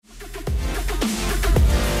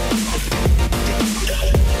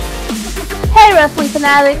wrestling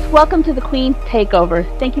fanatics, welcome to the Queen's Takeover.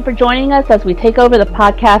 Thank you for joining us as we take over the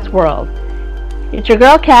podcast world. It's your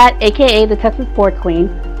girl Kat, aka the Texas Sports Queen.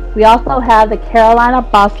 We also have the Carolina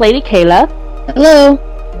boss lady Kayla. Hello.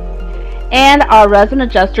 And our resident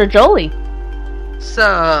adjuster Jolie.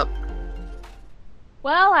 Sup?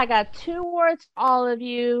 Well, I got 2 words for all of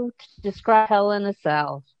you to describe Hell in a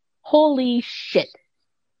Cell. Holy shit.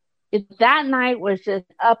 That night was just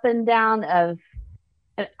up and down of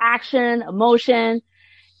action, emotion,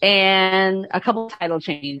 and a couple title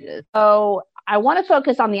changes. So I want to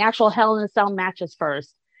focus on the actual Hell in a Cell matches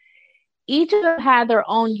first. Each of them had their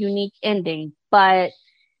own unique ending, but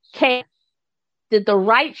Kay, did the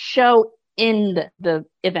right show end the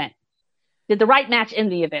event? Did the right match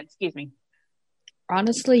end the event? Excuse me.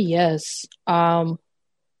 Honestly, yes.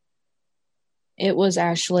 It was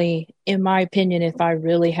actually, in my opinion, if I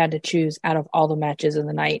really had to choose out of all the matches of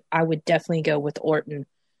the night, I would definitely go with Orton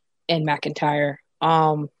and McIntyre.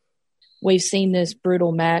 We've seen this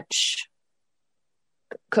brutal match,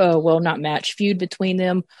 feud between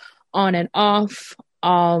them on and off.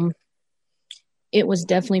 It was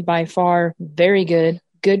definitely by far very good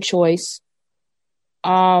choice.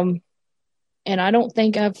 And I don't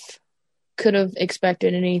think could have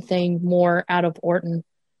expected anything more out of Orton.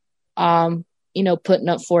 Putting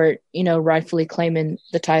up for it, rightfully claiming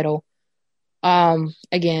the title.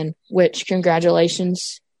 Again, which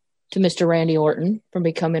congratulations to Mr. Randy Orton for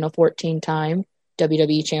becoming a 14-time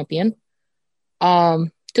WWE champion.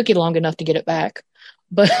 Took you long enough to get it back,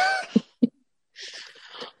 but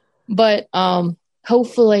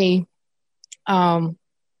hopefully,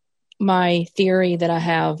 my theory that I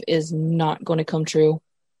have is not going to come true.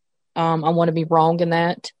 I want to be wrong in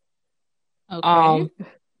that. Okay.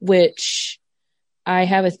 Which I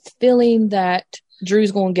have a feeling that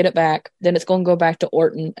Drew's going to get it back. Then it's going to go back to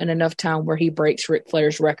Orton in enough time where he breaks Ric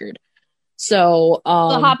Flair's record. So, the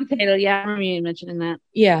hot potato. Yeah, I remember you mentioning that.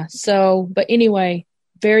 Yeah. So, but anyway,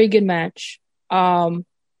 very good match. I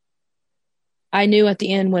knew at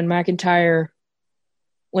the end when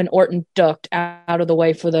Orton ducked out of the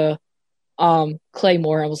way for the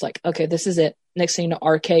Claymore, I was like, okay, this is it. Next thing, the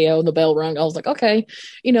RKO, the bell rung. I was like, okay,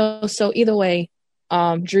 so either way,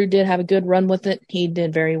 Drew did have a good run with it. He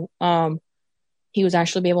did he was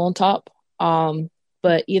actually able on top.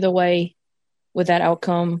 But either way, with that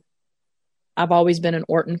outcome, I've always been an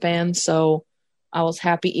Orton fan, so I was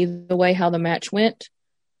happy either way how the match went.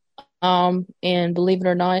 And believe it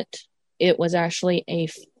or not, it was actually a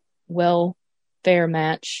fair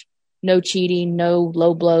match. No cheating, no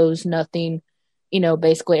low blows, nothing.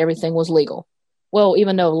 Basically everything was legal. Well,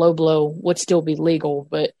 even though low blow would still be legal,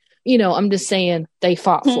 but I'm just saying they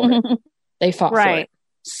fought for it. They fought for it.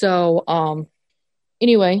 So,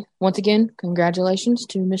 anyway, once again, congratulations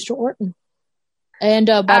to Mr. Orton. And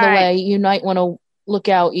by the way, you might want to look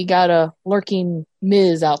out. You got a lurking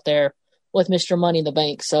Miz out there with Mr. Money in the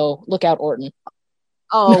Bank. So look out, Orton.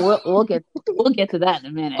 Oh, we'll get to that in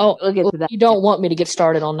a minute. Oh, we'll get to that. You don't want me to get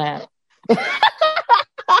started on that.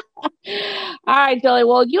 All right, Jolie.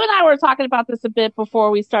 Well, you and I were talking about this a bit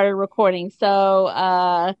before we started recording, so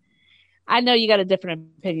I know you got a different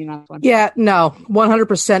opinion on this one. Yeah, no,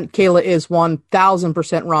 100% Kayla is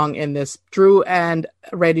 1,000% wrong in this. Drew and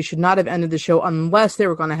Randy should not have ended the show unless they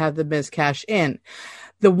were going to have the Miz cash in.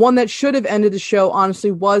 The one that should have ended the show,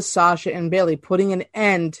 honestly, was Sasha and Bayley, putting an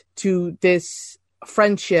end to this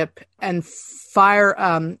friendship and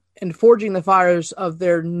and forging the fires of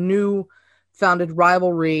their new founded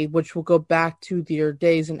rivalry, which will go back to their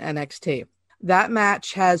days in NXT. That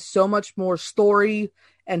match has so much more story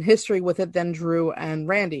and history with it than Drew and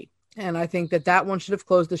Randy. And I think that one should have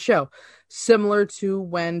closed the show, similar to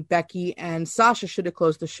when Becky and Sasha should have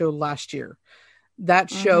closed the show last year.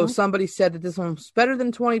 That show, somebody said that this one was better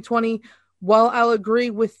than 2020. While I'll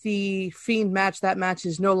agree with the Fiend match, that match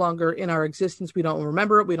is no longer in our existence. We don't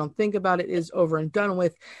remember it. We don't think about it. It is over and done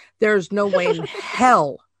with. There's no way in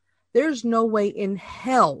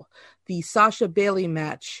hell the Sasha Bayley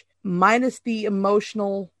match, minus the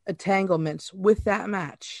emotional entanglements with that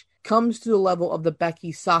match, comes to the level of the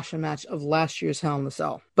Becky Sasha match of last year's Hell in a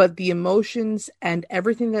Cell. But the emotions and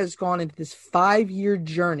everything that has gone into this 5-year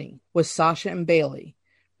journey with Sasha and Bayley,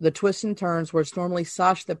 the twists and turns where it's normally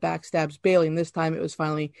Sasha that backstabs Bayley, and this time it was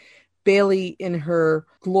finally Bayley in her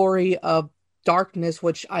glory of darkness,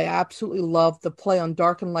 which I absolutely love the play on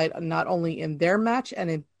dark and light, not only in their match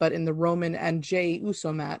but in the Roman and Jey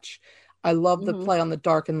Uso match. I love the play on the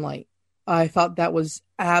dark and light. I thought that was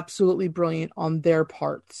absolutely brilliant on their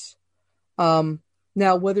parts. Now,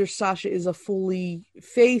 whether Sasha is a fully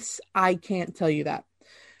face, I can't tell you that.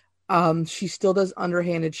 She still does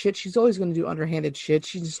underhanded shit. She's always going to do underhanded shit.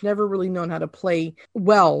 She's just never really known how to play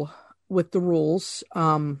well with the rules.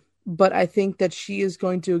 But I think that she is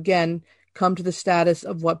going to, again, come to the status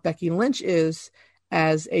of what Becky Lynch is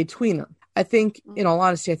as a tweener. I think, in all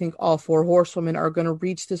honesty, I think all 4 horsewomen are going to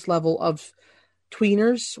reach this level of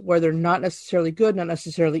tweeners where they're not necessarily good, not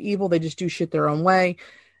necessarily evil. They just do shit their own way.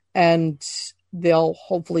 And they'll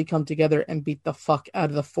hopefully come together and beat the fuck out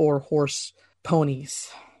of the 4 horse ponies.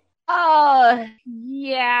 Oh,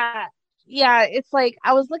 yeah. Yeah, it's like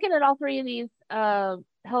I was looking at all 3 of these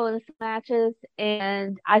Hell in a Cell matches,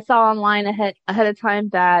 and I saw online ahead of time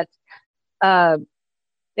that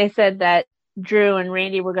they said that Drew and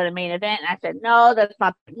Randy were going to main event. And I said, no, that's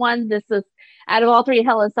not the one. This is, out of all 3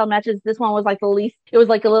 Hell in a Cell matches, this one was like the least, it was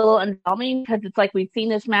like a little underwhelming because it's like we've seen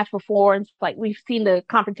this match before, and it's like we've seen the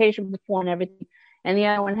confrontation before and everything. And the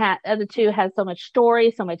other 2 had so much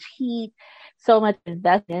story, so much heat, so much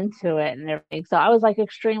invested into it and everything. So I was like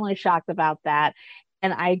extremely shocked about that.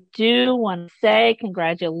 And I do want to say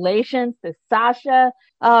congratulations to Sasha,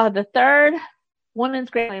 the 3rd Women's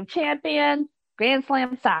Grand Slam champion, Grand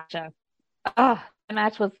Slam Sasha. The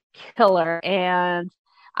match was killer. And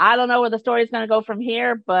I don't know where the story is going to go from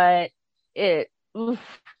here, but it's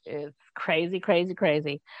crazy, crazy,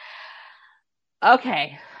 crazy.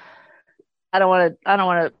 Okay. I don't want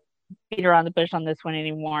to beat around the bush on this one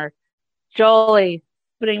anymore. Jolie,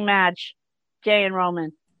 opening match, Jay and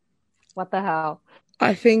Roman. What the hell?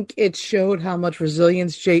 I think it showed how much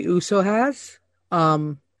resilience Jey Uso has.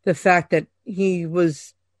 The fact that he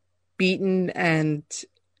was beaten and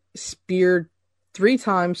speared 3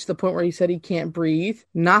 times to the point where he said he can't breathe,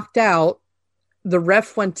 knocked out. The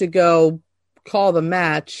ref went to go call the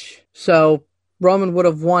match, so Roman would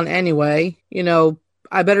have won anyway. You know,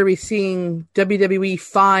 I better be seeing WWE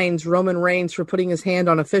fines Roman Reigns for putting his hand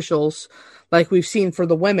on officials, like we've seen for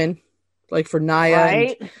the women, like for Nia,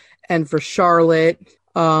 right, and for Charlotte.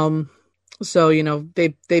 So, you know,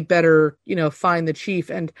 they better, you know, fine the chief.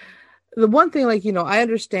 And the one thing, like, you know, I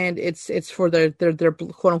understand it's for their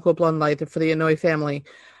quote unquote bloodline, for the Inoue family.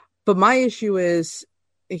 But my issue is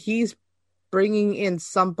he's bringing in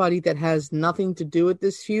somebody that has nothing to do with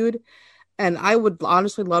this feud. And I would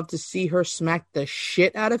honestly love to see her smack the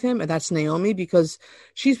shit out of him. And that's Naomi, because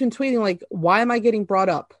she's been tweeting like, why am I getting brought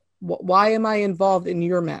up? Why am I involved in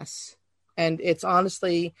your mess? And it's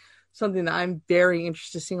honestly something that I'm very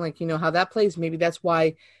interested in seeing, like, you know, how that plays. Maybe that's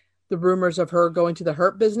why the rumors of her going to the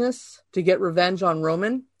Hurt business to get revenge on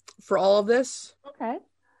Roman for all of this. Okay.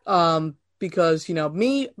 Because, you know,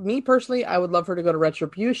 me personally, I would love her to go to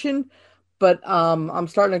Retribution. But I'm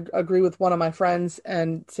starting to agree with one of my friends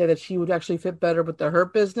and say that she would actually fit better with the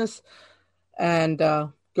Hurt business and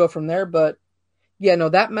go from there. But, yeah, no,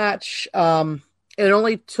 that match, it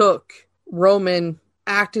only took Roman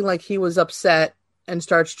acting like he was upset and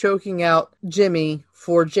starts choking out Jimmy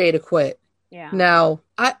for Jay to quit. Yeah. Now,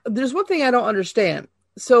 there's one thing I don't understand.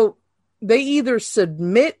 So they either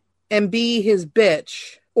submit and be his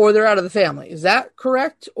bitch or they're out of the family. Is that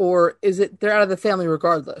correct? Or is it they're out of the family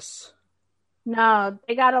regardless? No,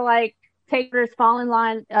 they gotta like take his fall in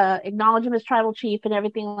line, acknowledge him as tribal chief and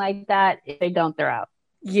everything like that. If they don't, they're out.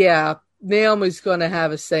 Yeah, Naomi's gonna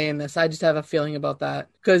have a say in this. I just have a feeling about that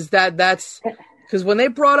because that's because when they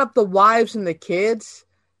brought up the wives and the kids,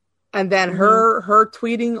 and then her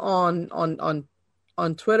tweeting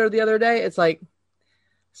on Twitter the other day, it's like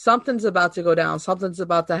something's about to go down, something's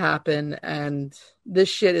about to happen, and this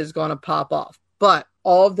shit is gonna pop off. But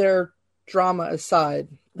all of their drama aside,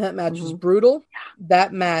 that match was brutal.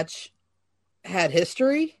 That match had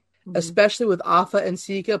history, especially with Afa and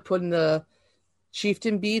Sika putting the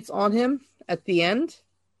chieftain beats on him at the end.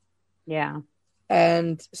 Yeah.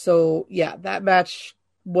 And so, yeah, that match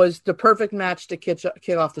was the perfect match to kick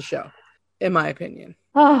off the show, in my opinion.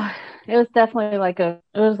 Oh, it was definitely it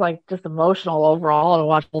was like just emotional overall to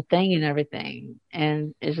watch the whole thing and everything.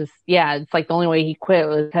 And it's just, yeah, it's like the only way he quit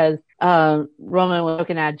was because Roman was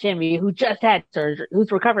looking at Jimmy, who just had surgery,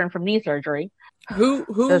 who's recovering from knee surgery. Who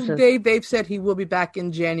they've said he will be back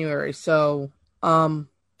in January. So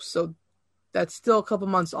that's still a couple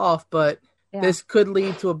months off, but this could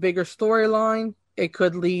lead to a bigger storyline. It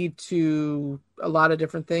could lead to a lot of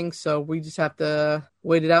different things. So we just have to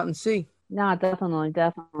wait it out and see. No, definitely.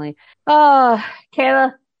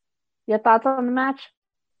 Kayla, your thoughts on the match?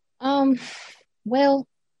 Well,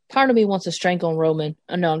 part of me wants to strangle Roman.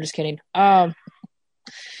 No, I'm just kidding.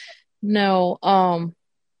 No,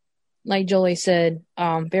 like Jolie said,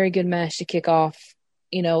 very good match to kick off,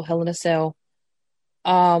 Hell in a Cell.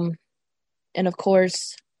 And of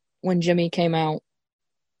course, when Jimmy came out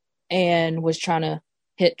and was trying to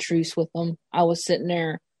hit truce with them, I was sitting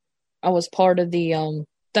there I was part of the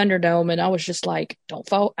Thunderdome, and I was just like, don't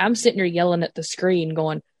fall. I'm sitting there yelling at the screen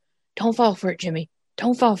going, don't fall for it, Jimmy.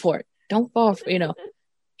 Don't fall for it. Don't fall for,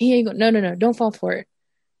 he ain't no, don't fall for it.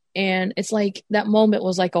 And it's like that moment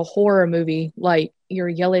was like a horror movie. Like you're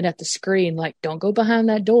yelling at the screen, like, don't go behind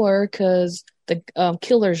that door because the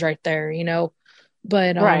killer's right there,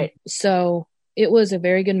 But right. So it was a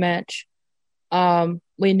very good match.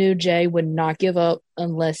 We knew Jay would not give up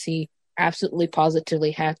unless he absolutely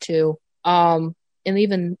positively had to. And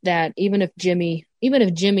even if Jimmy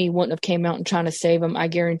wouldn't have came out and trying to save him, I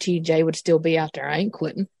guarantee Jay would still be out there. I ain't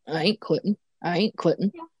quitting. Yeah.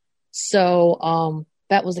 So,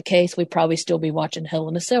 that was the case, we'd probably still be watching Hell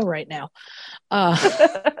in a Cell right now.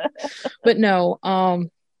 But no,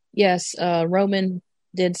 yes, Roman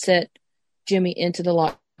did set Jimmy into the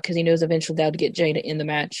lock because he knows eventually that would get Jay to end the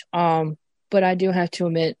match. But I do have to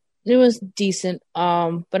admit, it was decent.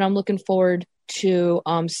 But I'm looking forward to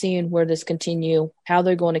seeing where this continue, how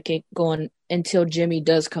they're going to keep going until Jimmy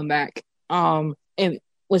does come back. And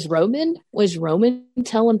was Roman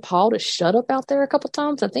telling Paul to shut up out there a couple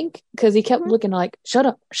times, I think, because he kept looking like, shut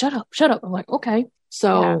up. I'm like, okay.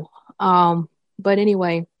 So, but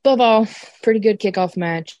anyway, above all, pretty good kickoff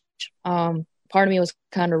match. Part of me was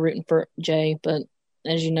kind of rooting for Jay, but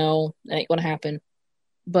as you know, that ain't going to happen.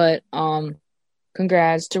 But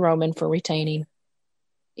congrats to Roman for retaining,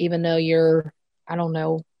 even though you're, I don't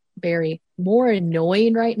know, Barry, more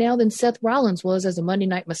annoying right now than Seth Rollins was as a Monday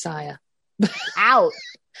Night Messiah. Ouch.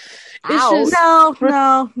 Just,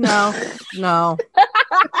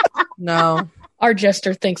 no. Our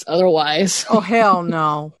jester thinks otherwise. Oh, hell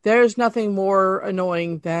no. There's nothing more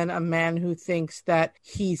annoying than a man who thinks that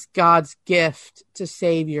he's God's gift to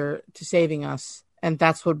saving us. And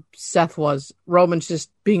that's what Seth was. Roman's just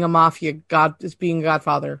being a mafia. God is being a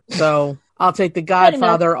godfather. So I'll take the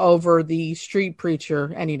godfather over the street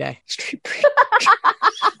preacher any day. Street preacher.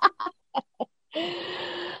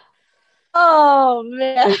 Oh,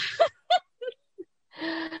 man.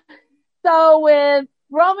 So with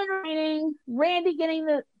Roman reigning, Randy getting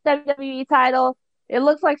the WWE title, it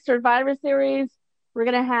looks like Survivor Series, we're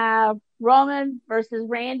going to have Roman versus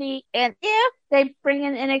Randy. And if they bring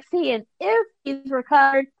in NXT and if he's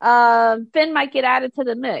recovered, Finn might get added to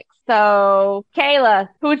the mix. So, Kayla,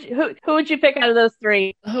 who would you pick out of those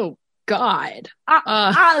three? Oh, God.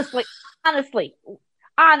 Honestly,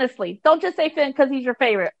 don't just say Finn because he's your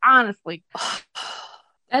favorite. Honestly.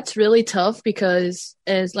 That's really tough because,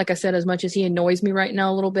 like I said, as much as he annoys me right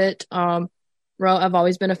now a little bit, I've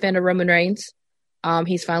always been a fan of Roman Reigns.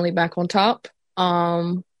 He's finally back on top.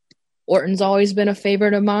 Orton's always been a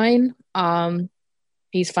favorite of mine.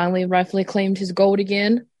 He's finally rightfully claimed his gold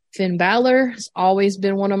again. Finn Balor has always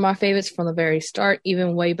been one of my favorites from the very start,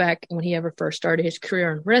 even way back when he ever first started his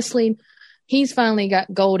career in wrestling. He's finally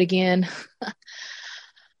got gold again.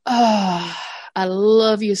 Oh, I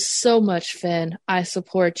love you so much, Finn. I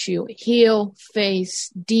support you. Heel, face,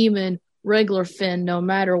 demon, regular Finn, no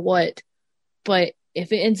matter what. But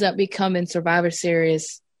if it ends up becoming Survivor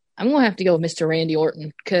Series, I'm going to have to go with Mr. Randy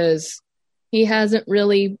Orton because he hasn't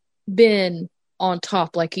really been on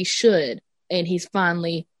top like he should. And he's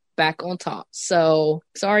finally back on top. So,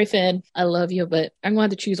 sorry, Finn. I love you, but I'm going to have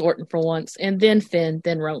to choose Orton for once. And then Finn,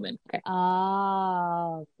 then Roman. Okay.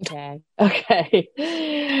 Oh, okay.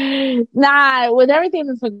 Nah, with everything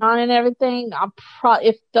that's been on and everything,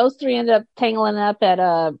 if those three end up tangling up at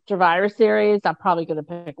a Survivor Series, I'm probably going to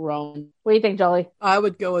pick Roman. What do you think, Jolie? I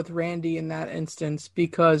would go with Randy in that instance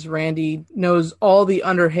because Randy knows all the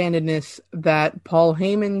underhandedness that Paul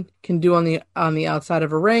Heyman can do on the outside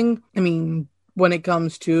of a ring. I mean, when it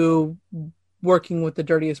comes to working with the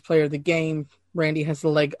dirtiest player of the game, Randy has the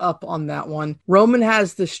leg up on that one. Roman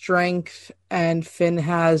has the strength and Finn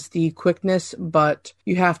has the quickness, but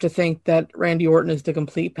you have to think that Randy Orton is the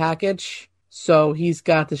complete package. So he's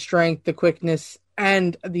got the strength, the quickness,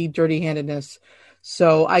 and the dirty-handedness.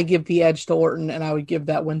 So I give the edge to Orton, and I would give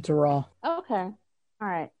that win to Raw. Okay. All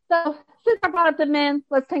right. So since I brought up the men,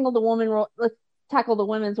 let's tackle the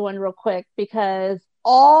women's one real quick because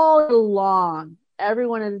all along,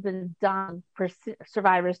 everyone has been done for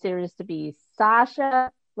Survivor Series to be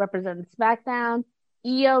Sasha representing SmackDown,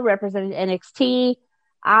 Io representing NXT,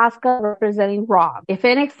 Asuka representing Raw. If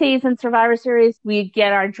NXT is in Survivor Series, we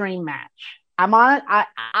get our dream match. I'm on it.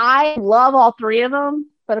 I love all three of them,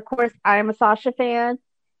 but of course I am a Sasha fan,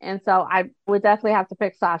 and so I would definitely have to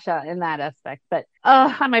pick Sasha in that aspect. But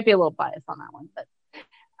I might be a little biased on that one. But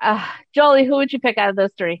Jolie, who would you pick out of those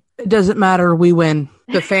three? It doesn't matter. We win.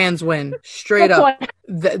 The fans win. Straight up.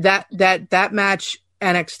 That match,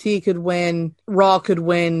 NXT could win. Raw could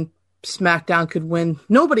win. SmackDown could win.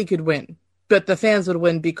 Nobody could win but the fans would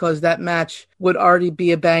win because that match would already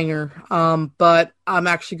be a banger. But I'm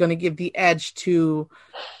actually going to give the edge to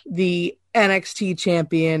the NXT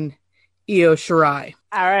champion, Io Shirai.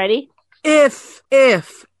 Alrighty. If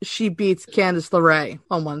she beats Candice LeRae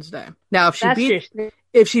on Wednesday. Now, if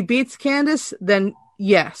she beats Candice, then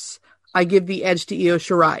yes, I give the edge to Io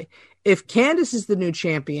Shirai. If Candice is the new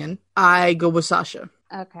champion, I go with Sasha.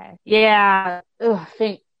 Okay. Yeah.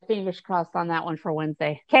 Fingers crossed on that one for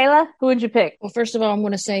Wednesday. Kayla, who would you pick? Well, first of all, I'm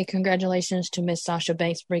going to say congratulations to Miss Sasha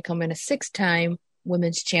Banks for becoming a 6-time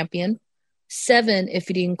women's champion. 7 if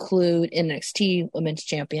you include NXT women's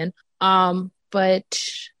champion. But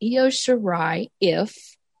Io Shirai, if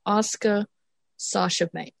Asuka, Sasha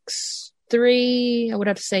Banks. 3, I would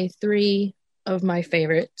have to say 3 of my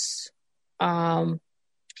favorites.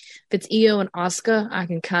 If it's Io and Asuka, I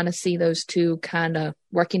can kind of see those two kind of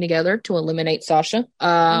working together to eliminate Sasha.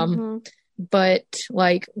 But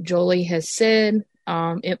like Jolie has said,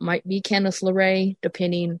 it might be Candice LeRae,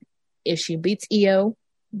 depending if she beats Io.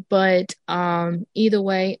 But either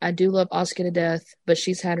way, I do love Asuka to death, but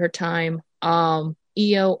she's had her time. Io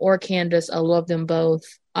or Candice, I love them both.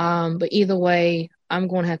 But either way, I'm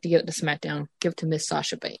going to have to give it to SmackDown. Give it to Miss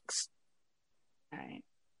Sasha Banks. All right.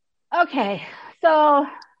 Okay, so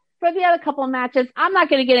for the other couple of matches, I'm not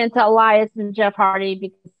going to get into Elias and Jeff Hardy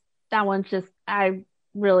because that one's just, I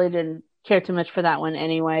really didn't care too much for that one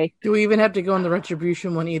anyway. Do we even have to go in the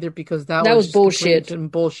Retribution one either? Because that was bullshit. And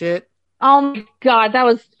bullshit. Oh my God, that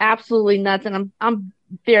was absolutely nuts, and I'm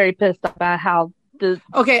very pissed about how the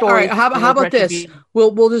okay. All right, how about this?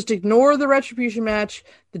 We'll just ignore the Retribution match,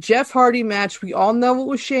 the Jeff Hardy match. We all know it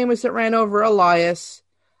was Sheamus that ran over Elias,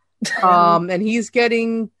 and he's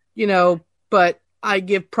getting, but I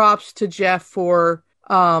give props to Jeff for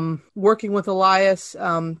working with Elias.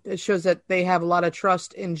 It shows that they have a lot of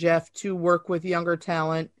trust in Jeff to work with younger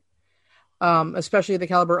talent, especially the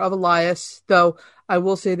caliber of Elias. Though I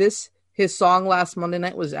will say this. His song last Monday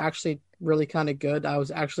night was actually really kind of good. I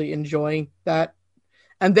was actually enjoying that.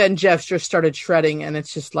 And then Jeff just started shredding, and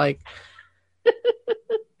it's just like...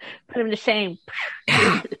 Put him to shame.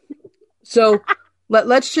 So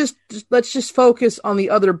let's just focus on the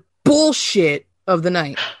other bullshit of the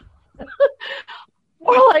night.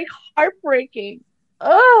 More like heartbreaking.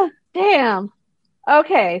 Oh, damn.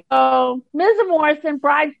 Okay, so Miz and Morrison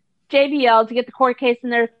bribed JBL to get the court case in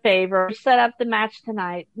their favor, set up the match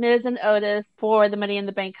tonight. Miz and Otis for the Money in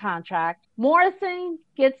the Bank contract. Morrison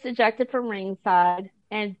gets ejected from ringside,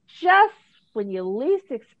 and just when you least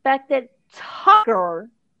expect it, Tucker,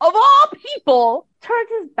 of all people, turns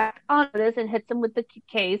his back on Otis and hits him with the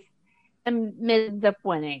case, and Miz ends up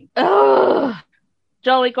winning. Ugh.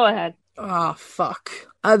 Joey, go ahead. Oh, fuck.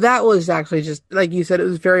 That was actually just, like you said, it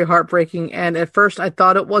was very heartbreaking. And at first I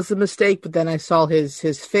thought it was a mistake, but then I saw his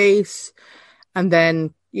face. And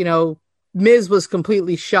then, Miz was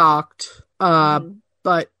completely shocked.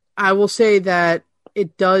 But I will say that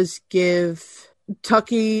it does give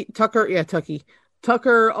Tucker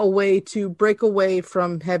a way to break away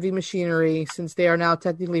from Heavy Machinery since they are now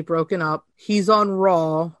technically broken up. He's on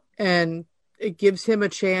Raw, and it gives him a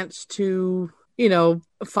chance to...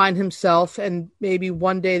 find himself, and maybe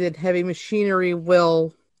one day that Heavy Machinery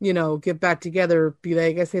will, get back together.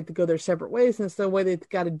 I guess they have to go their separate ways, and it's the way they've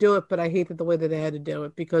got to do it, but I hate that the way that they had to do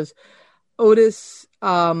it, because Otis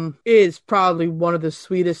is probably one of the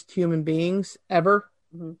sweetest human beings ever.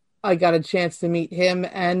 Mm-hmm. I got a chance to meet him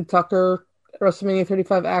and Tucker at WrestleMania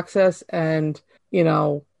 35 Access, and,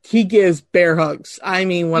 he gives bear hugs. I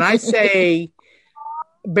mean, when I say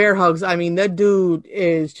bear hugs, I mean, that dude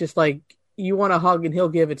is just like, you want a hug and he'll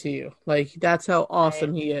give it to you. Like, that's how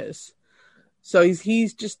awesome he is. So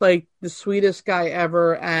he's just like the sweetest guy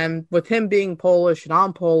ever. And with him being Polish and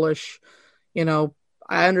I'm Polish, I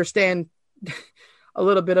understand a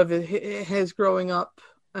little bit of his growing up,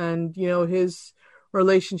 and, his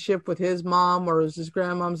relationship with his mom or his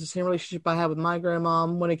grandmom's the same relationship I had with my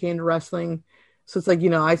grandmom when it came to wrestling. So it's like,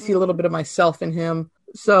 I see a little bit of myself in him.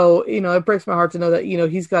 So, it breaks my heart to know that,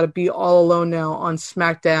 he's got to be all alone now on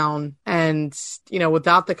SmackDown, and,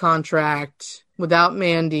 without the contract, without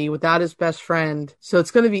Mandy, without his best friend. So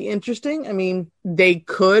it's going to be interesting. I mean, they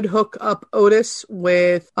could hook up Otis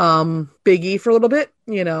with Big E for a little bit.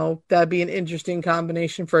 That'd be an interesting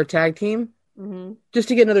combination for a tag team. Mm-hmm. Just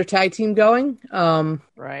to get another tag team going.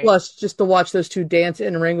 Right. Plus, just to watch those two dance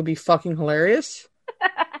in the ring would be fucking hilarious.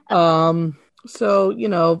 So,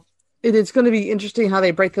 It's going to be interesting how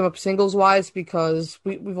they break them up singles wise, because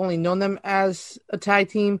we've only known them as a tag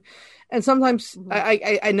team. And sometimes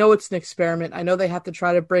I know it's an experiment. I know they have to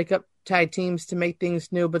try to break up tag teams to make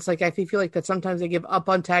things new, but it's like I feel like that sometimes they give up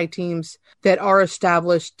on tag teams that are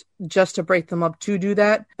established just to break them up to do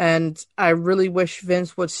that. And I really wish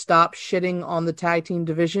Vince would stop shitting on the tag team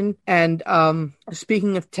division. And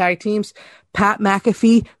speaking of tag teams, Pat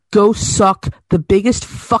McAfee, go suck the biggest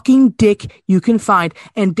fucking dick you can find.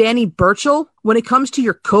 And Danny Burchell, when it comes to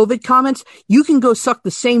your COVID comments, you can go suck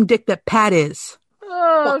the same dick that Pat is.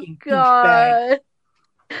 Oh, Fucking God.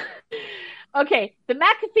 Okay, the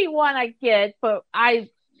McAfee one I get, but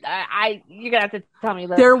you're gonna have to tell me.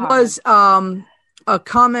 There was a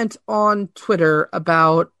comment on Twitter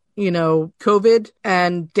about, COVID,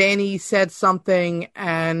 and Danny said something,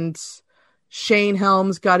 and Shane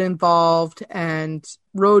Helms got involved, and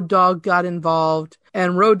Road Dogg got involved,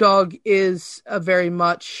 and Road Dogg is a very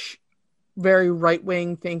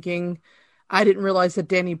right-wing thinking. I didn't realize that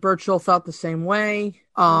Danny Burchell felt the same way.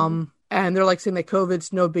 And they're like saying that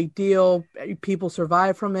COVID's no big deal. People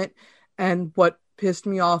survive from it. And what pissed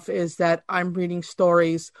me off is that I'm reading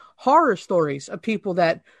horror stories of people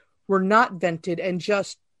that were not vented and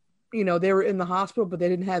just, they were in the hospital, but they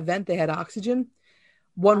didn't have vent. They had oxygen.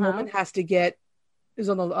 One woman is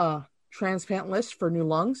on the transplant list for new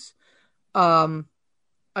lungs. A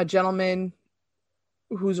gentleman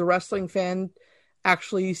who's a wrestling fan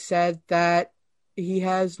actually said that he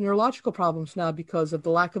has neurological problems now because of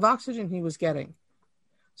the lack of oxygen he was getting.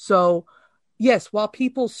 So, yes, while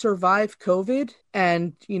people survive COVID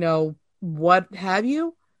and, what have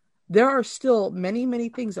you, there are still many, many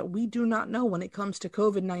things that we do not know when it comes to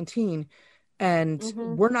COVID-19. And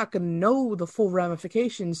we're not going to know the full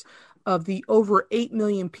ramifications of the over 8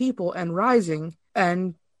 million people and rising.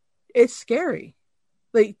 And it's scary.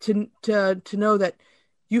 Like to know that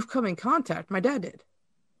you've come in contact. My dad did.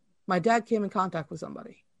 My dad came in contact with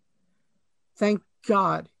somebody. Thank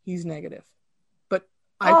God he's negative. But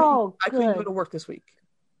I couldn't go to work this week.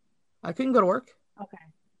 I couldn't go to work. Okay.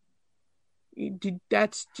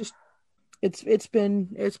 That's just it's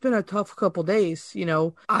been a tough couple days.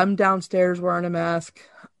 I'm downstairs wearing a mask.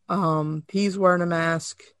 He's wearing a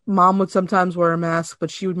mask. Mom would sometimes wear a mask,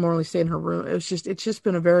 but she would normally stay in her room. It's just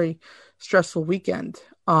been a very stressful weekend.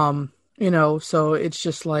 So it's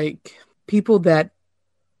just like people that,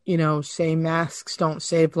 say masks don't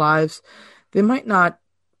save lives. They might not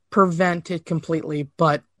prevent it completely,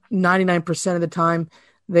 but 99% of the time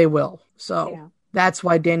they will. So that's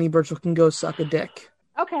why Danny Burchell can go suck a dick.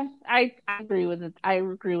 Okay. I agree with it. I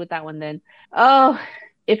agree with that one then. Oh,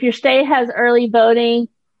 if your state has early voting,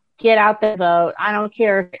 get out there, vote. I don't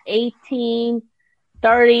care if you're 18,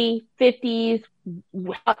 30, 50s.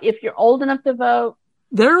 If you're old enough to vote,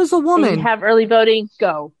 there is a woman. And you have early voting,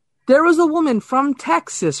 go. There was a woman from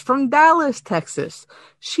Texas, from Dallas, Texas.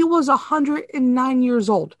 She was 109 years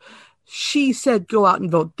old. She said, go out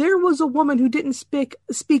and vote. There was a woman who didn't speak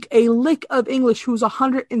a lick of English who was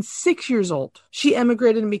 106 years old. She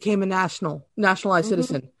emigrated and became a nationalized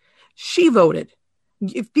citizen. She voted.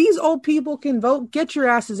 If these old people can vote, get your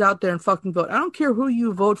asses out there and fucking vote. I don't care who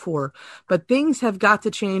you vote for, but things have got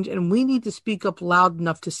to change, and we need to speak up loud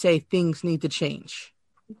enough to say things need to change.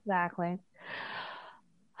 Exactly.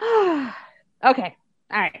 Okay.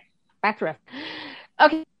 All right. Back to rest.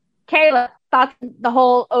 Okay. Kayla, thoughts on the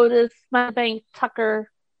whole Otis, Moneybank, Tucker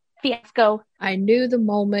fiasco? I knew the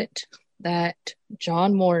moment that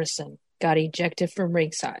John Morrison got ejected from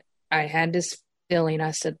ringside. I had this feeling.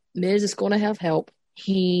 I said, Miz is going to have help.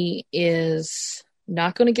 He is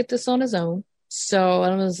not going to get this on his own. So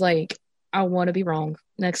I was like, I want to be wrong.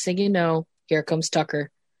 Next thing you know, here comes Tucker.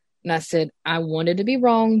 And I said, I wanted to be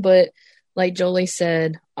wrong, but like Jolie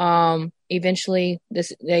said, eventually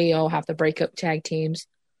they all have to break up tag teams.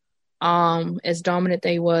 As dominant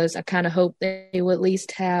they was, I kind of hoped they would at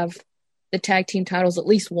least have the tag team titles at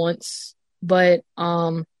least once, but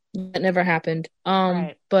that never happened.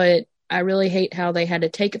 Right. But I really hate how they had to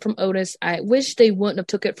take it from Otis. I wish they wouldn't have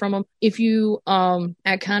took it from him.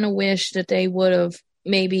 I kind of wish that they would have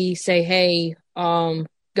maybe say, hey,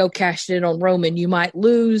 go cash it on Roman. You might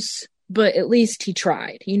lose, but at least he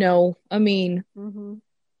tried, I mean,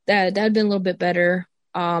 that'd been a little bit better,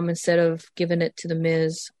 instead of giving it to the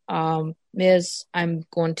Miz. Miz, I'm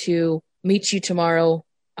going to meet you tomorrow.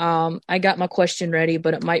 I got my question ready,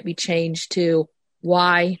 but it might be changed to,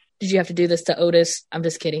 why did you have to do this to Otis? I'm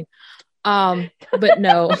just kidding. But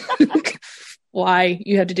no, why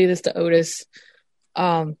you have to do this to Otis?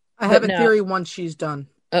 I have a theory once she's done.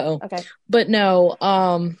 Okay. But no,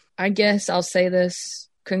 I guess I'll say this.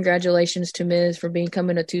 Congratulations to Miz for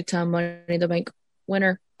becoming a 2-time Money in the Bank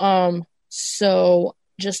winner. So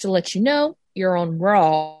just to let you know, you're on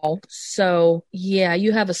Raw. So yeah,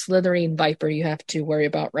 you have a slithering Viper you have to worry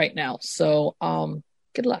about right now. So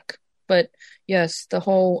good luck. But yes, the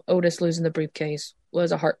whole Otis losing the briefcase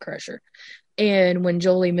was a heart crusher. And when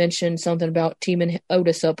Jolie mentioned something about teaming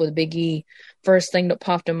Otis up with Big E, first thing that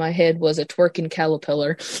popped in my head was a twerking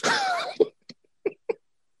caterpillar.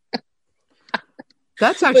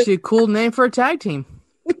 That's actually a cool name for a tag team.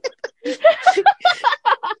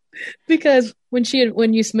 Because when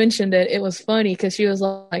you mentioned it, it was funny because she was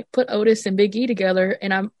like, put Otis and Big E together,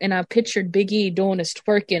 and I pictured Big E doing his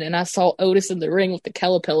twerking, and I saw Otis in the ring with the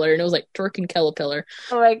caterpillar, and it was like twerking caterpillar.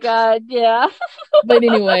 Oh my god, yeah. But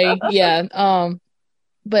anyway, yeah.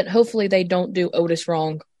 But hopefully they don't do Otis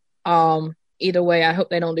wrong. Either way, I hope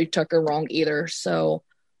they don't do Tucker wrong either. So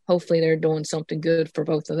hopefully they're doing something good for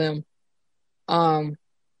both of them.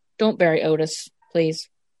 Don't bury Otis, please.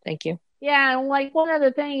 Thank you. Yeah, and like one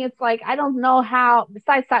other thing, it's like I don't know how,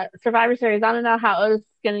 besides Survivor Series, I don't know how Otis is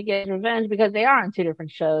going to get revenge because they are on two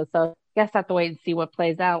different shows. So I guess I have to wait and see what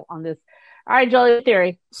plays out on this. All right, Jolie,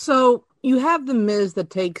 theory. So you have the Miz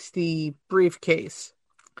that takes the briefcase,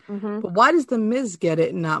 but why does the Miz get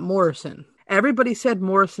it and not Morrison? Everybody said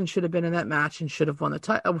Morrison should have been in that match and should have won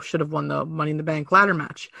the Money in the Bank ladder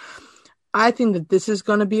match. I think that this is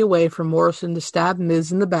going to be a way for Morrison to stab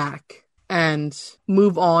Miz in the back and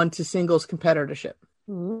move on to singles competitorship.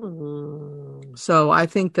 Ooh. So I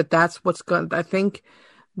think that that's what's going. I think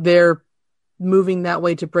they're moving that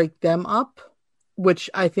way to break them up, which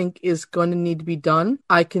I think is going to need to be done.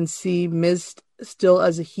 I can see Miz still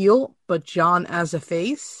as a heel, but John as a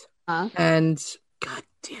face. And god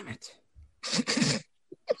damn it,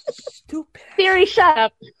 stupid Theory, shut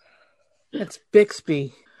up. That's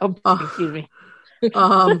Bixby. Oh, excuse me.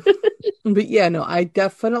 But yeah, no, I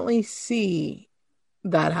definitely see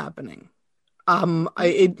that happening.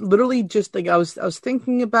 It literally just like I was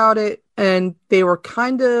thinking about it, and it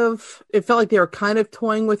felt like they were kind of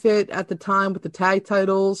toying with it at the time with the tag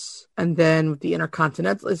titles, and then with the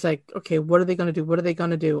Intercontinental, it's like, okay, what are they going to do? What are they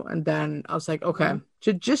going to do? And then I was like, okay,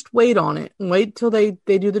 just wait on it and wait till they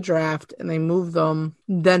do the draft and they move them,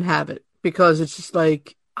 then have it, because it's just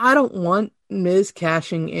like, I don't want Miz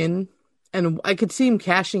cashing in, and I could see him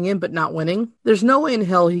cashing in but not winning. There's no way in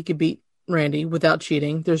hell he could beat Randy without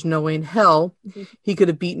cheating. There's no way in hell he could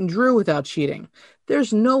have beaten Drew without cheating.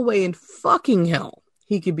 There's no way in fucking hell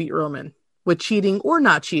he could beat Roman with cheating or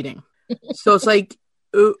not cheating. So it's like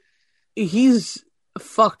he's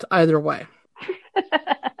fucked either way.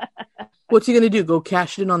 What's he gonna do? Go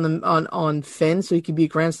cash it in on Finn so he can be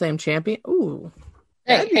Grand Slam champion? Ooh.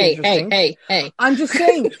 Hey. I'm just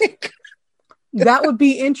saying. That would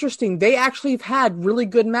be interesting. They actually have had really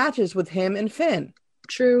good matches with him and Finn.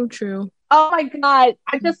 True. Oh my god,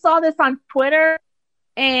 I just saw this on Twitter,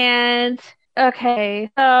 and okay,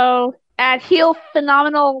 so at Heel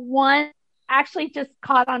Phenomenal 1, actually just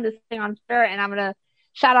caught on this thing on Twitter, and I'm gonna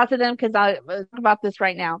shout out to them because I'll talk about this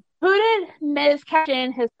right now. Who did Miz cash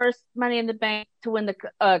in his first Money in the Bank to win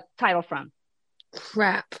the title from?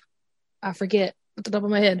 Crap, I forget at the top of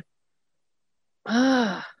my head.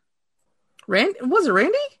 Randy? Was it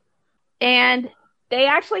Randy? And they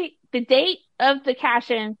actually, the date of the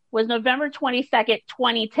cash-in was November 22nd,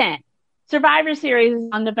 2010. Survivor Series is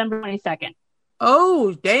on November 22nd.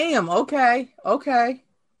 Oh, damn. Okay.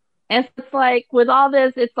 And it's like, with all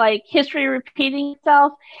this, it's like history repeating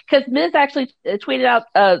itself. Because Miz actually tweeted out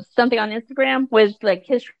something on Instagram with like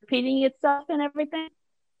history repeating itself and everything.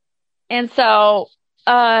 And so,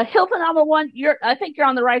 Hilton number 1, I think you're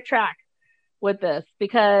on the right track with this,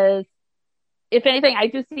 because if anything, I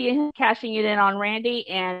do see him cashing it in on Randy,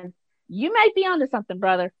 and you might be onto something,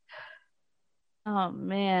 brother. Oh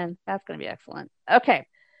man, that's gonna be excellent. Okay,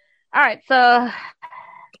 all right. So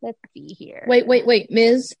let's see here. Wait,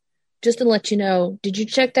 Miz. Just to let you know, did you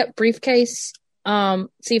check that briefcase?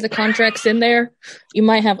 See if the contract's in there. You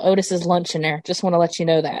might have Otis's lunch in there. Just want to let you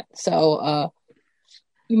know that. So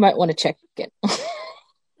you might want to check it.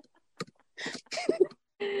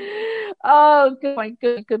 Oh, good point.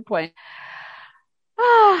 Good point.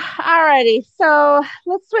 Alrighty, so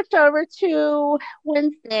let's switch over to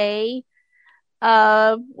Wednesday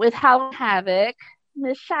with Halloween Havoc.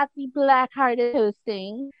 Miss Shotzi Blackheart is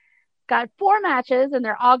hosting. Got 4 matches, and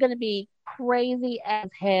they're all going to be crazy as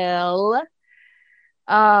hell.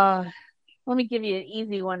 Let me give you an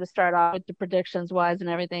easy one to start off with the predictions wise and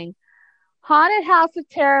everything. Haunted House of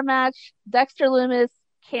Terror match, Dexter Lumis,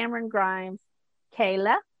 Cameron Grimes,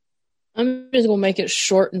 Kayla. I'm just going to make it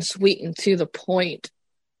short and sweet and to the point.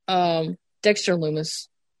 Dexter Lumis,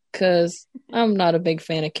 because I'm not a big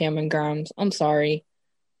fan of Cameron Grimes. I'm sorry.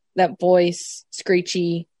 that voice,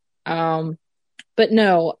 screechy. But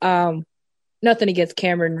no, nothing against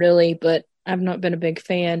Cameron really, but I've not been a big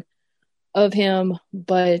fan of him.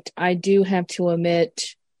 But I do have to admit,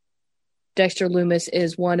 Dexter Lumis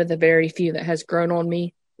is one of the very few that has grown on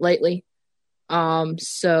me lately.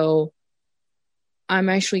 So I'm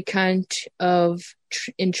actually kind of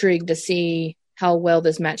intrigued to see how well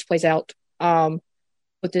this match plays out.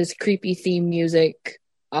 With this creepy theme music,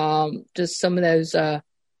 just some of those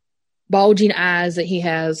bulging eyes that he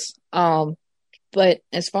has. But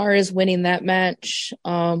as far as winning that match,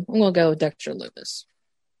 I'm gonna go with Dexter Lumis.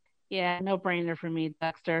 Yeah, no brainer for me,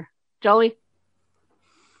 Dexter. Jolie?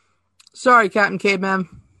 Sorry, Captain Caveman.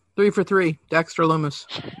 3 for 3, Dexter Lumis.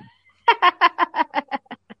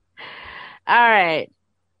 All right.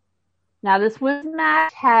 Now, this women's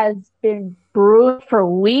match has been brewed for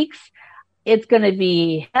weeks. It's going to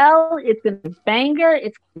be hell. It's going to be banger.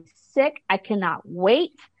 It's going to be sick. I cannot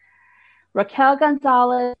wait. Raquel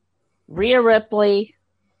Gonzalez, Rhea Ripley,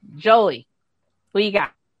 Jolie. Who you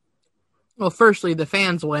got? Well, firstly, the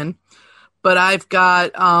fans win. But I've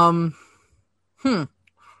got, I kind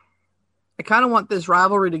of want this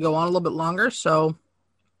rivalry to go on a little bit longer, so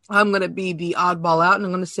I'm going to be the oddball out, and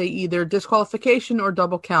I'm going to say either disqualification or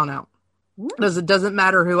double count out. Because it doesn't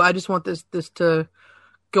matter who. I just want this to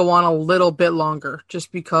go on a little bit longer,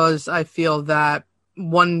 just because I feel that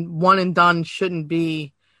one and done shouldn't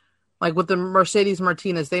be like with the Mercedes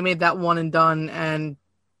Martinez. They made that one and done, and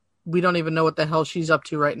we don't even know what the hell she's up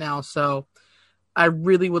to right now. So I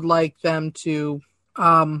really would like them to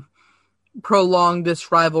prolong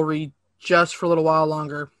this rivalry just for a little while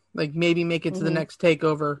longer. Like maybe make it to the next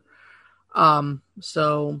takeover.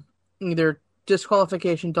 So either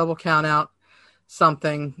disqualification, double count out,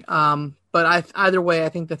 something. But either way, I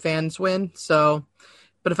think the fans win. So,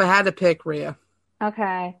 but if I had to pick, Rhea.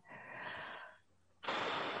 Okay.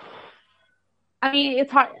 I mean,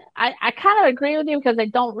 it's hard. I kind of agree with you because I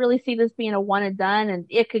don't really see this being a one and done, and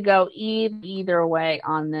it could go either way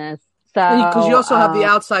on this. So because you also have the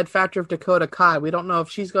outside factor of Dakota Kai. We don't know if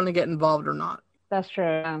she's going to get involved or not. That's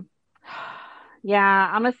true. Yeah,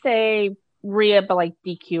 I'm gonna say Rhea, but like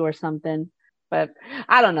DQ or something. But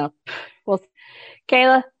I don't know. Well,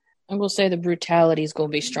 Kayla? I will say the brutality is going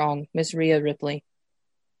to be strong. Miss Rhea Ripley.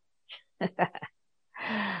 All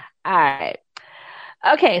right.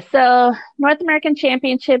 Okay, so North American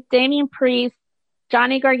Championship, Damian Priest,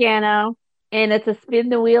 Johnny Gargano, and it's a spin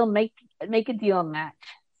the wheel, make a deal match.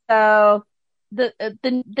 So the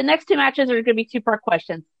next two matches are going to be 2-part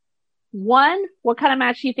questions. 1, what kind of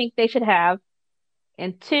match do you think they should have?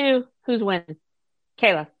 And 2, who's winning?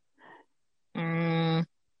 Kayla?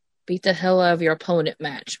 Beat the hell out of your opponent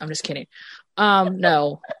match. I'm just kidding.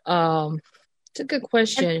 No. It's a good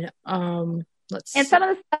question. Let's see. Some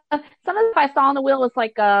of the stuff I saw on the wheel was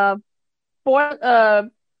like a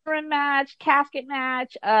match, casket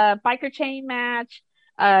match, biker chain match,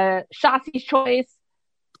 Shotzi's choice,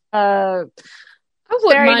 I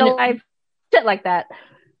wouldn't mind alive, shit like that.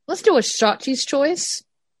 Let's do a Shotzi's choice,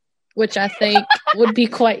 which I think would be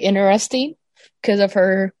quite interesting because of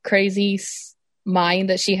her crazy mind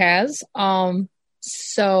that she has.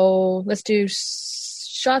 So let's do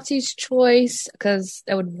Shotzi's choice because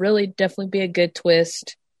that would really definitely be a good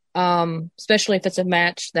twist. Especially if it's a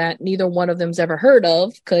match that neither one of them's ever heard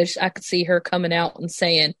of, because I could see her coming out and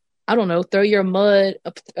saying, I don't know, throw your mud,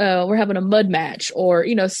 we're having a mud match, or,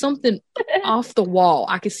 you know, something off the wall.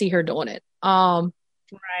 I could see her doing it.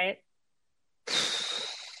 Right.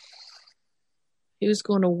 Who's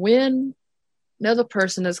going to win? Another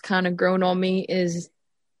person that's kind of grown on me is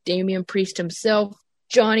Damian Priest himself.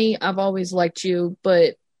 Johnny, I've always liked you,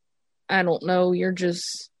 but I don't know. You're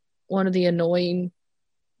just one of the annoying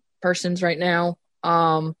persons right now.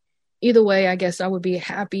 Either way, I guess I would be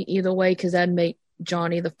happy either way because that'd make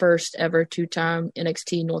Johnny the first ever 2-time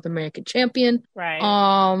NXT North American champion. Right.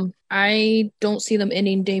 I don't see them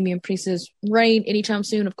ending Damian Priest's reign anytime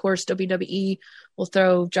soon. Of course, WWE will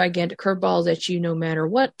throw gigantic curveballs at you no matter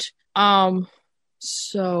what.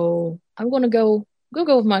 So I'm gonna go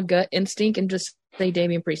with my gut instinct and just say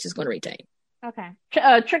Damian Priest is going to retain. Okay.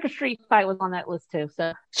 Trick or Street fight was on that list too.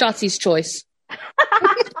 So Shotzi's choice.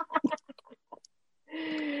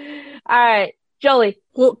 All right, Jolie.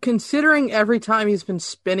 Well, considering every time he's been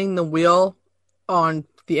spinning the wheel on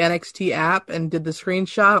the NXT app and did the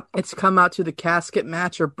screenshot, it's come out to the casket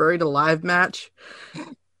match or buried alive match.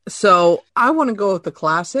 So I want to go with the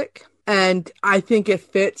classic, and I think it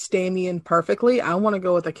fits Damian perfectly. I want to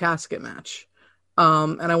go with a casket match.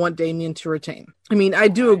 And I want Damian to retain. I mean, I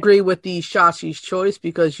do agree with the Shotzi's choice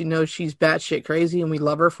because, you know, she's batshit crazy and we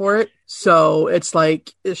love her for it. So it's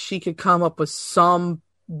like if she could come up with some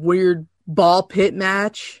weird ball pit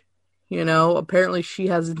match. You know, apparently she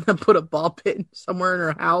has put a ball pit somewhere in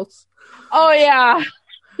her house. Oh, yeah.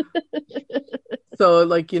 So,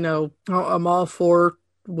 like, you know, I'm all for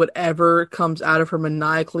whatever comes out of her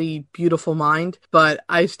maniacally beautiful mind. But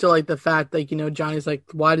I still like the fact that, you know, Johnny's like,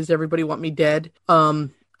 why does everybody want me dead?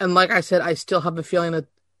 And like I said, I still have a feeling that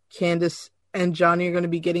Candice and Johnny are going to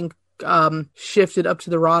be getting shifted up to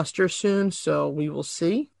the roster soon. So we will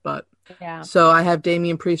see. But yeah. So I have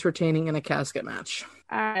Damian Priest retaining in a casket match.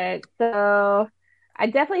 All right. So I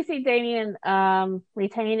definitely see Damian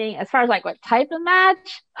retaining. As far as like what type of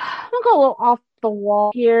match, I'm gonna go a little off the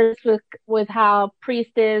wall here with how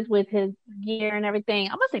Priest is with his gear and everything.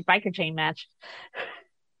 I'm gonna say biker chain match.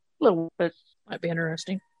 A little bit might be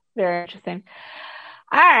interesting. Very interesting.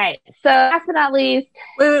 All right. So last but not least,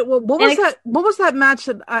 wait. What was that? What was that match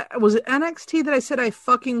that was it NXT that I said I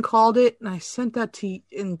fucking called it, and I sent that to you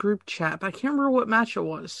in group chat. But I can't remember what match it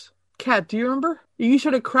was. Kat, do you remember? You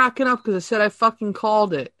started cracking up because I said I fucking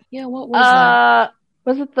called it. Yeah, what was that?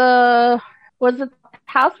 Was it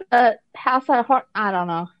House at Heart? I don't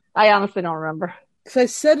know. I honestly don't remember. Because I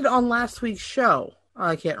said it on last week's show. Oh,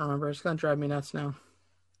 I can't remember. It's going to drive me nuts now.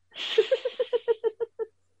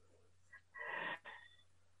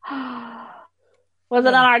 Was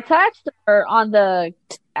it on our text or on the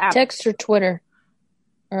app? Text or Twitter?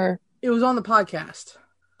 Or it was on the podcast.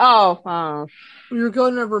 Oh. We were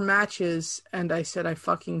going over matches, and I said I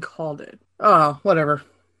fucking called it. Oh, whatever.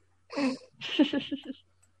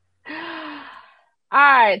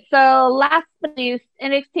 Alright, so last but not least,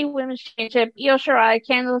 NXT Women's Championship, Io Shirai,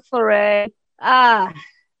 Candice LeRae.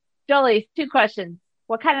 Jolie, 2 questions.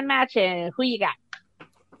 What kind of match and who you got?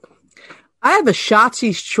 I have a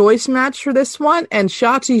Shotzi's Choice match for this one, and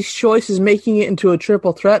Shotzi's Choice is making it into a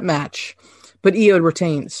triple threat match. But Io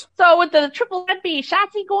retains. So would the triple threat be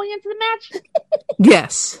Shotzi going into the match?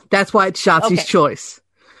 Yes, that's why it's Shotzi's Choice.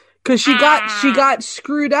 Because she got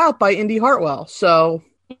screwed out by Indy Hartwell. So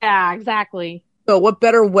yeah, exactly. So what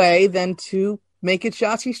better way than to make it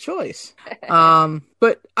Shotzi's Choice?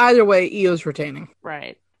 But either way, Io's retaining.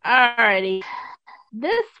 Right. Alrighty.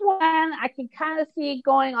 This one I can kind of see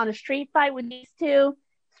going on a street fight with these two,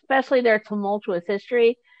 especially their tumultuous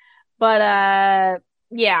history. But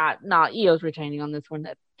yeah, no, Io's retaining on this one.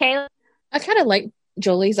 Kayla? I kind of like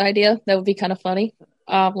Jolie's idea. That would be kind of funny.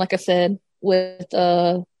 Like I said, with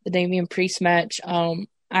the Damian Priest match,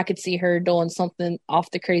 I could see her doing something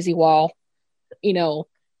off the crazy wall, you know,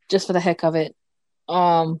 just for the heck of it.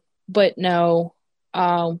 But no,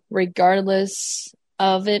 regardless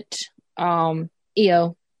of it,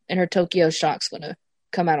 Io and her Tokyo Shock's going to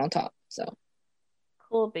come out on top. So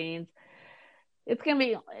cool beans. It's going to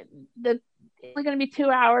be only going to be 2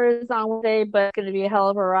 hours on one day, but it's going to be a hell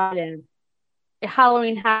of a ride. And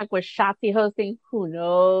Halloween Havoc with Shotzi hosting, who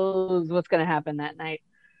knows what's going to happen that night.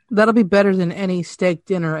 That'll be better than any steak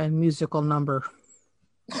dinner and musical number.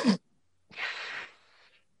 I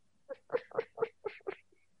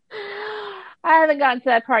haven't gotten to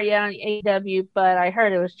that part yet on AEW, but I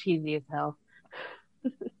heard it was cheesy as hell.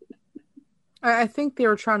 I think they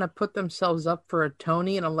were trying to put themselves up for a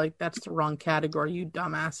Tony, and I'm like, that's the wrong category, you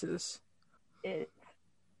dumbasses. It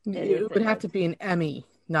would have to be an Emmy,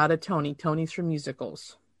 not a Tony. Tony's for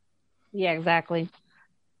musicals. Yeah, exactly.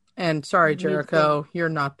 And sorry, Jericho, you're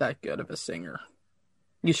not that good of a singer.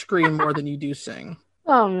 You scream more than you do sing.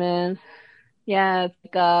 Oh man, yeah. It's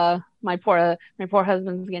like, my poor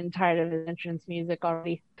husband's getting tired of his entrance music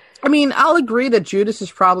already. I mean, I'll agree that Judas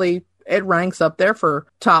is probably, it ranks up there for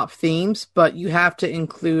top themes, but you have to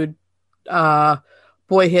include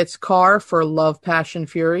Boy Hits Car for Love, Passion,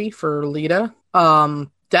 Fury for Lita.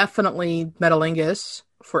 Definitely Metalingus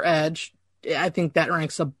for Edge. I think that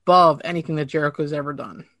ranks above anything that Jericho's ever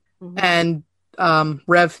done. Mm-hmm. And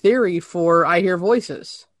Rev Theory for I Hear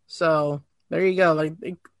Voices. So there you go. Like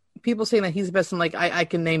people saying that he's the best, and like I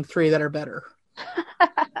can name 3 that are better.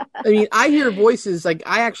 I mean, I Hear Voices, like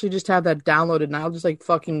I actually just have that downloaded, and I'll just like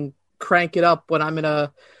fucking crank it up when I'm in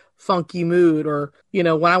a funky mood, or you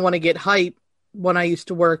know, when I want to get hype. When I used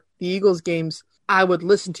to work the Eagles games, I would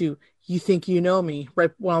listen to You Think You Know Me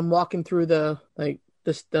right when I'm walking through the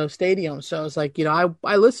stadium. So it's like, you know,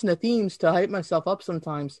 I listen to themes to hype myself up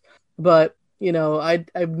sometimes, but you know, I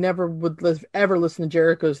never would ever listen to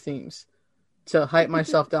Jericho's themes to hype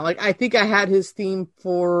myself down. Like I think I had his theme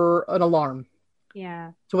for an alarm,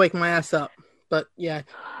 yeah, to wake my ass up. But yeah,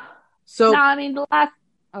 so no, I mean the last.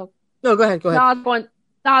 Oh no, go ahead. No,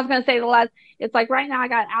 I was going to say the last. It's like right now I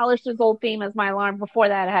got Aleister's old theme as my alarm. Before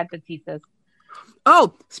that, I had Batista's.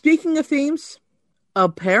 Oh, speaking of themes,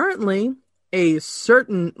 apparently a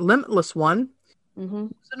certain Limitless one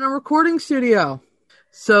was in a recording studio.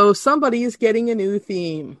 So somebody is getting a new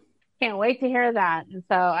theme. Can't wait to hear that. And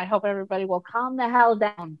so I hope everybody will calm the hell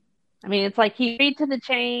down. I mean, it's like he agreed to the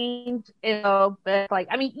change, but like,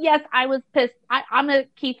 I mean, yes, I was pissed. I'm a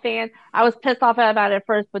Keith fan. I was pissed off about it at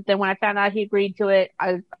first, but then when I found out he agreed to it,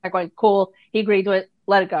 I was like, cool, he agreed to it,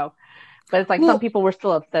 let it go. But it's like some people were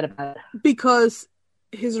still upset about it. Because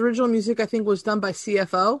his original music, I think, was done by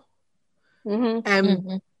CFO. Mm-hmm.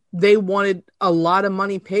 And they wanted a lot of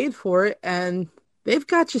money paid for it, and they've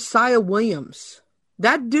got Josiah Williams.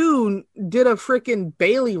 That dude did a freaking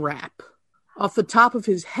Bailey rap off the top of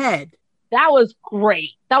his head. That was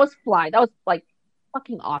great. That was fly. That was like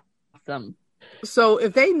fucking awesome. So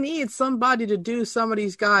if they need somebody to do some of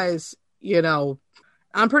these guys, you know,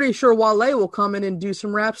 I'm pretty sure Wale will come in and do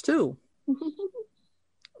some raps too.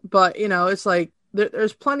 But, you know, it's like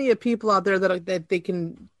there's plenty of people out there that they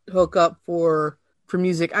can hook up for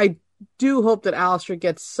music. I do hope that Alistair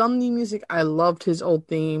gets some new music. I loved his old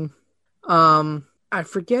theme. I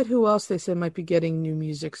forget who else they said might be getting new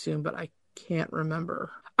music soon, but I can't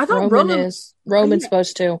remember. I thought Roman's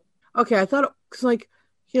supposed to. Okay, I thought, because, like,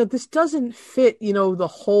 you know, this doesn't fit, you know,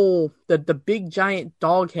 the big giant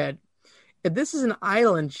dog head. If this is an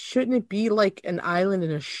island, shouldn't it be like an island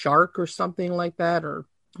and a shark or something like that? Or,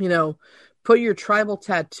 you know, put your tribal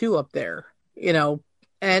tattoo up there, you know,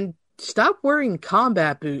 and stop wearing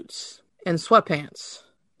combat boots and sweatpants.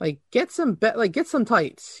 Like, get some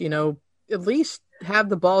tights, you know, at least have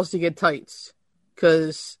the balls to get tights.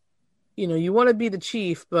 Because, you know, you want to be the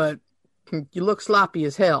chief, but you look sloppy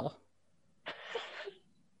as hell.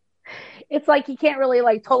 It's like he can't really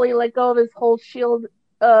like totally let go of his whole shield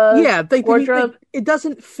wardrobe. It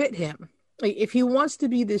doesn't fit him. Like, if he wants to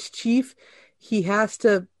be this chief, he has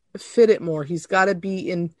to fit it more. He's got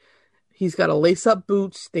to lace up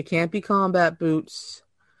boots. They can't be combat boots.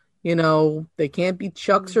 You know, they can't be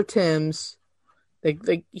Chucks or Tims.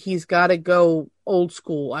 He's got to go old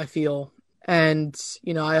school, I feel. And,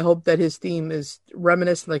 you know, I hope that his theme is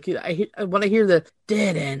reminiscent. Like, when I hear the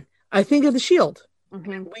dead end, I think of the Shield.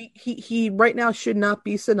 Mm-hmm. He right now should not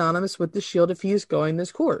be synonymous with the Shield if he is going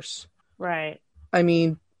this course. Right. I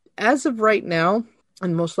mean, as of right now,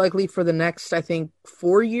 and most likely for the next, I think,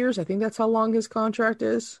 4 years, I think that's how long his contract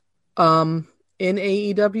is, in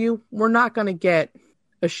AEW, we're not going to get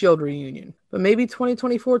a Shield reunion. But maybe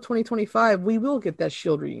 2024, 2025, we will get that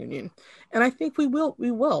Shield reunion. And I think we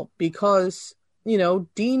will, because, you know,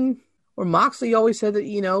 Dean or Moxley always said that,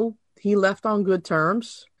 you know, he left on good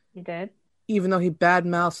terms. He did. Even though he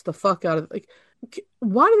badmouths the fuck out of it. Like,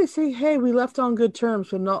 why do they say, hey, we left on good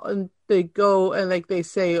terms, and they go and like they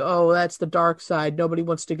say, oh, that's the dark side, nobody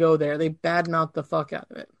wants to go there. They badmouth the fuck out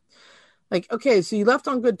of it. Like, okay, so you left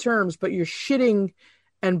on good terms, but you're shitting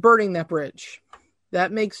and burning that bridge.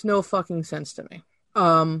 That makes no fucking sense to me.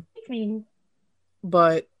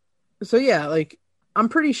 But so yeah, like, I'm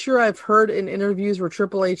pretty sure I've heard in interviews where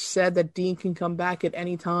Triple H said that Dean can come back at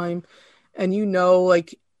any time, and, you know,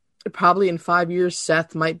 like, probably in 5 years,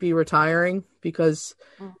 Seth might be retiring because,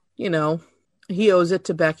 you know, he owes it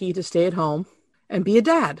to Becky to stay at home and be a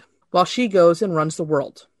dad while she goes and runs the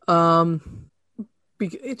world.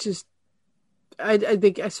 It's just, I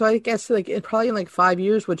think, so I guess, like, probably in like 5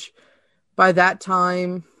 years, which by that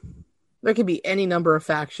time, there could be any number of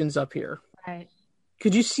factions up here. Right.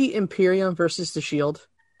 Could you see Imperium versus the Shield?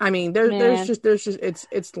 I mean, there's just,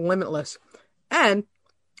 it's limitless. And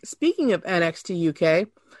speaking of NXT UK,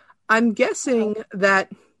 I'm guessing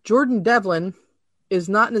that Jordan Devlin is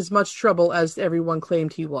not in as much trouble as everyone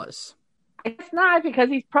claimed he was. It's not, because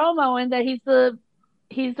he's promoing that he's the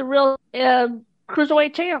real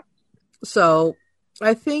cruiserweight champ. So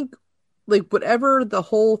I think, like, whatever the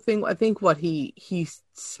whole thing, I think he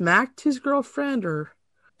smacked his girlfriend, or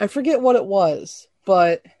I forget what it was,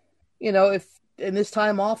 but, you know, if in this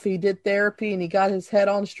time off he did therapy and he got his head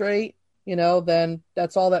on straight, you know, then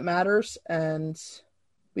that's all that matters, and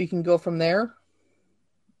we can go from there.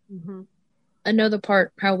 Mm-hmm. Another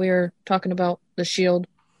part, how we were talking about the Shield.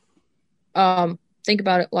 Think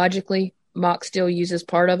about it logically. Mox still uses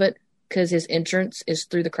part of it because his entrance is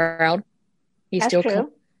through the crowd. He still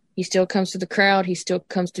comes through the crowd. He still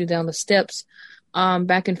comes through down the steps.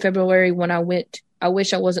 Back in February when I went, I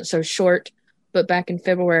wish I wasn't so short, but back in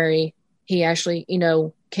February, he actually, you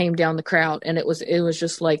know, came down the crowd, and it was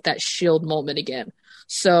just like that Shield moment again.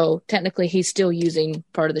 So technically he's still using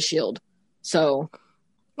part of the Shield. So.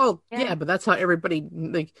 Well, yeah, but that's how everybody,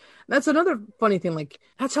 like, that's another funny thing. Like,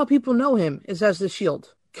 that's how people know him, is as the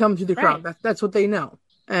Shield. Come through the crowd. That's what they know.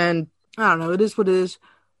 And I don't know, it is what it is.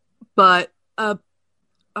 But,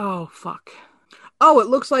 oh, fuck. Oh, it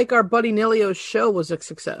looks like our buddy Nilio's show was a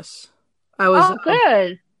success.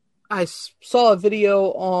 Good. saw a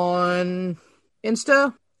video on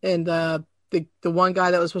Insta, and the one guy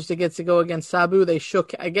that was supposed to get to go against Sabu, they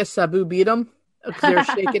shook. I guess Sabu beat him because they were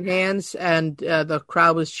shaking hands, and the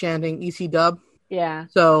crowd was chanting EC Dub. Yeah.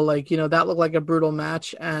 So, that looked like a brutal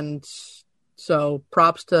match, and so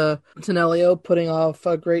props to Tenelio putting off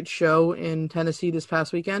a great show in Tennessee this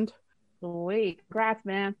past weekend. Sweet. Congrats,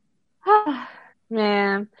 man.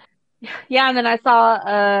 Man. Yeah, and then I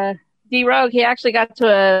saw D-Rogue. He actually got to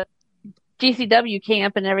a GCW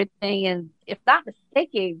camp and everything, and if not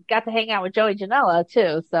mistaken, got to hang out with Joey Janela,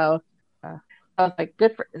 too. So I was like,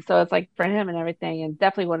 good for, so it's like for him and everything, and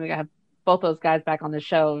definitely wanted to have both those guys back on the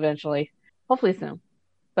show eventually. Hopefully soon.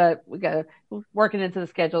 But we got working into the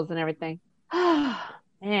schedules and everything.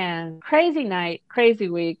 Man, crazy night, crazy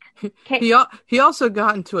week. He also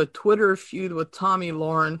got into a Twitter feud with Tommy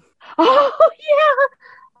Lauren. Oh, yeah.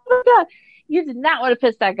 Oh, my God. You did not want to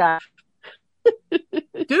piss that guy.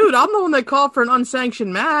 Dude, I'm the one that called for an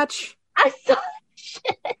unsanctioned match. I saw that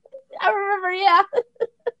shit. I remember, yeah.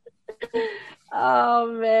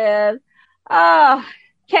 Oh, man. Oh,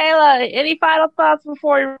 Kayla, any final thoughts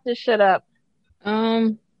before we wrap this shit up?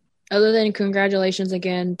 Other than congratulations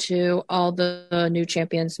again to all the new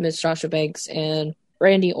champions, Miz Sasha Banks and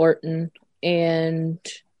Randy Orton, and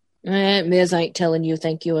Miz, I ain't telling you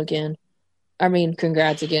thank you again. I mean,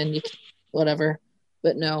 congrats again, whatever.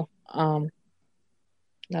 But no,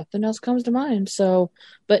 nothing else comes to mind. So,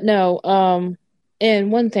 but no,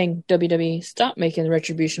 and one thing, WWE, stop making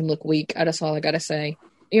Retribution look weak. That's all I gotta say.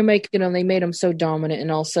 You're making them, they made them so dominant,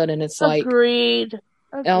 and all of a sudden it's like, Agreed.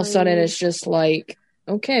 All of a sudden it's just like,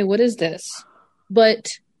 okay, what is this? But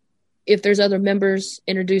if there's other members,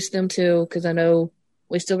 introduce them too, because I know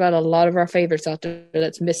we still got a lot of our favorites out there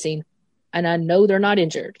that's missing, and I know they're not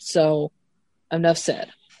injured. So enough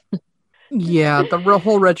said. Yeah, the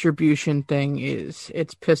whole Retribution thing it's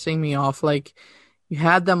pissing me off. Like, you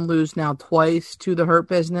had them lose now twice to the Hurt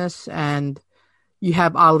Business, and you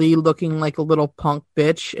have Ali looking like a little punk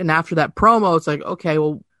bitch. And after that promo, it's like, okay,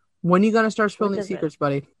 well, when are you going to start spilling these secrets,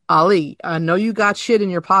 buddy? Ali, I know you got shit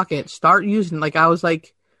in your pocket. Start using it. Like, I was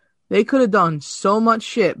like, they could have done so much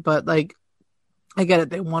shit, but, like, I get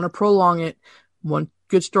it. They want to prolong it, want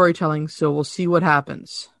good storytelling, so we'll see what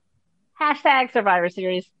happens. Hashtag Survivor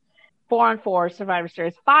Series. 4-on-4 Survivor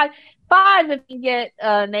Series. 5 if you get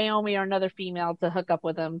Naomi or another female to hook up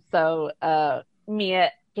with them. So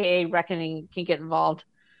Mia, aka Reckoning, can get involved.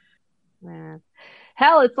 Man.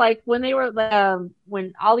 Hell, it's like when they were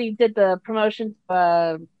when Ali did the promotion,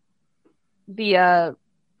 the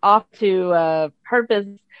off to Her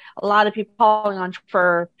Business. A lot of people calling on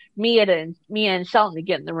for Mia and Shelton to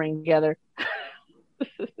get in the ring together.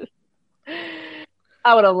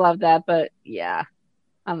 I would have loved that, but yeah,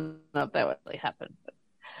 I don't know if that would really happen. But...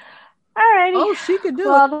 Alrighty. Oh, she could do it.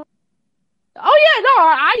 Oh yeah, no,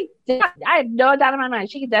 I have no doubt in my mind.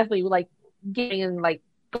 She could definitely get in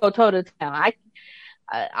go toe to toe.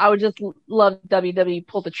 I would just love WWE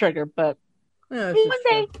pull the trigger, but yeah,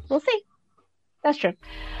 we'll see. That's true.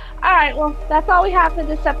 All right, well, that's all we have for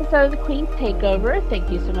this episode of the Queen's Takeover. Thank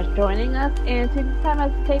you so much for joining us, and till next time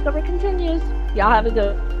as the Takeover continues, y'all have a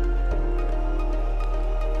good one.